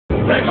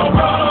They gon'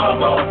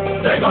 rumble,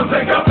 they gon'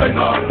 take your face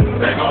off.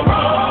 They gon'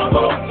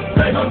 rumble,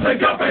 they gon' take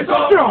your face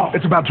off.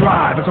 It's about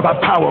drive, it's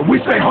about power. We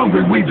stay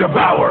hungry, we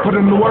devour. Put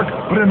in the work,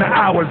 put in the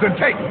hours, and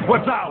take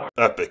what's ours.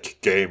 Epic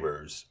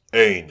gamers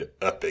and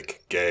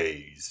epic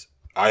gays.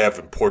 I have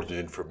important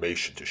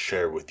information to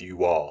share with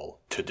you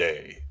all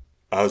today.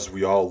 As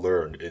we all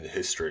learned in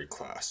history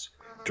class,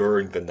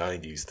 during the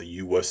 90s the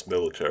US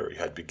military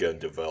had begun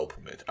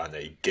development on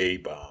a gay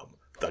bomb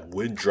that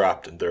when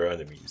dropped on their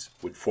enemies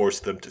would force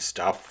them to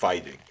stop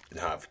fighting and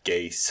have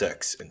gay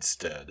sex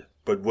instead.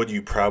 But what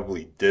you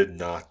probably did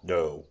not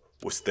know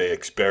was they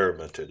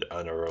experimented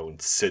on our own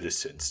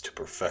citizens to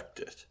perfect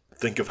it.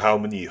 Think of how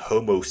many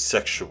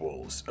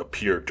homosexuals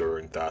appeared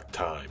during that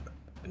time,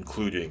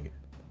 including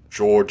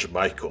George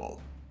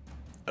Michael,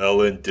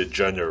 Ellen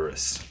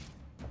DeGeneres,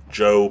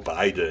 Joe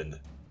Biden,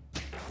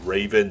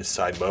 Raven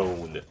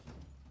Simone,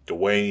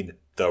 Dwayne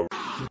The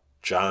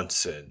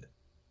Johnson,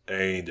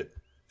 and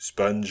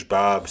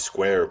SpongeBob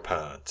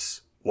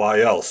SquarePants.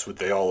 Why else would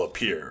they all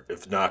appear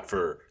if not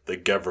for the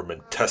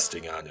government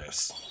testing on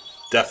us?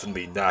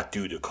 Definitely not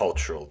due to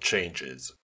cultural changes.